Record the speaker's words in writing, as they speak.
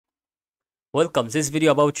Welcome. This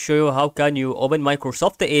video about to show you how can you open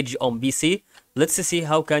Microsoft Edge on PC. Let's see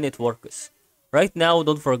how can it works. Right now,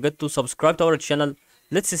 don't forget to subscribe to our channel.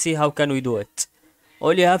 Let's see how can we do it.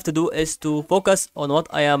 All you have to do is to focus on what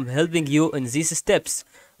I am helping you in these steps.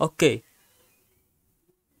 Okay.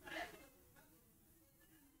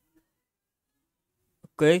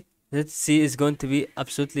 Okay. Let's see, it's going to be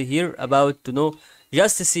absolutely here about to know.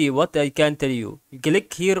 Just to see what I can tell you. You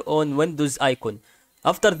click here on Windows icon.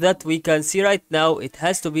 After that, we can see right now it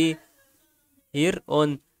has to be here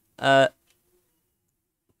on okay,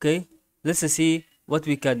 let's see what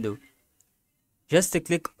we can do. Just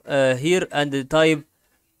click here and type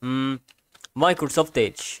Microsoft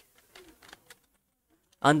Edge,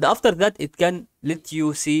 and after that it can let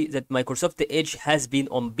you see that Microsoft Edge has been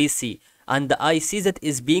on PC, and I see that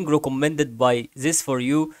is being recommended by this for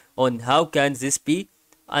you on how can this be,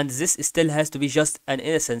 and this still has to be just an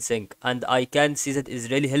innocent thing, and I can see that is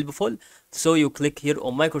really helpful. So you click here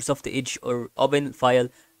on Microsoft Edge or open file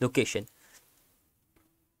location.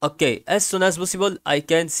 Okay, as soon as possible I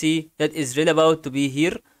can see that is really about to be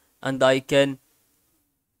here, and I can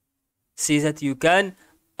see that you can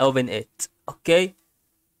open it. Okay,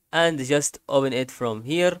 and just open it from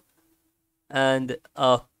here, and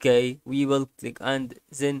okay, we will click and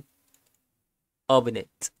then open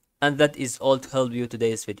it, and that is all to help you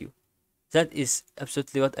today's video. That is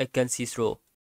absolutely what I can see through.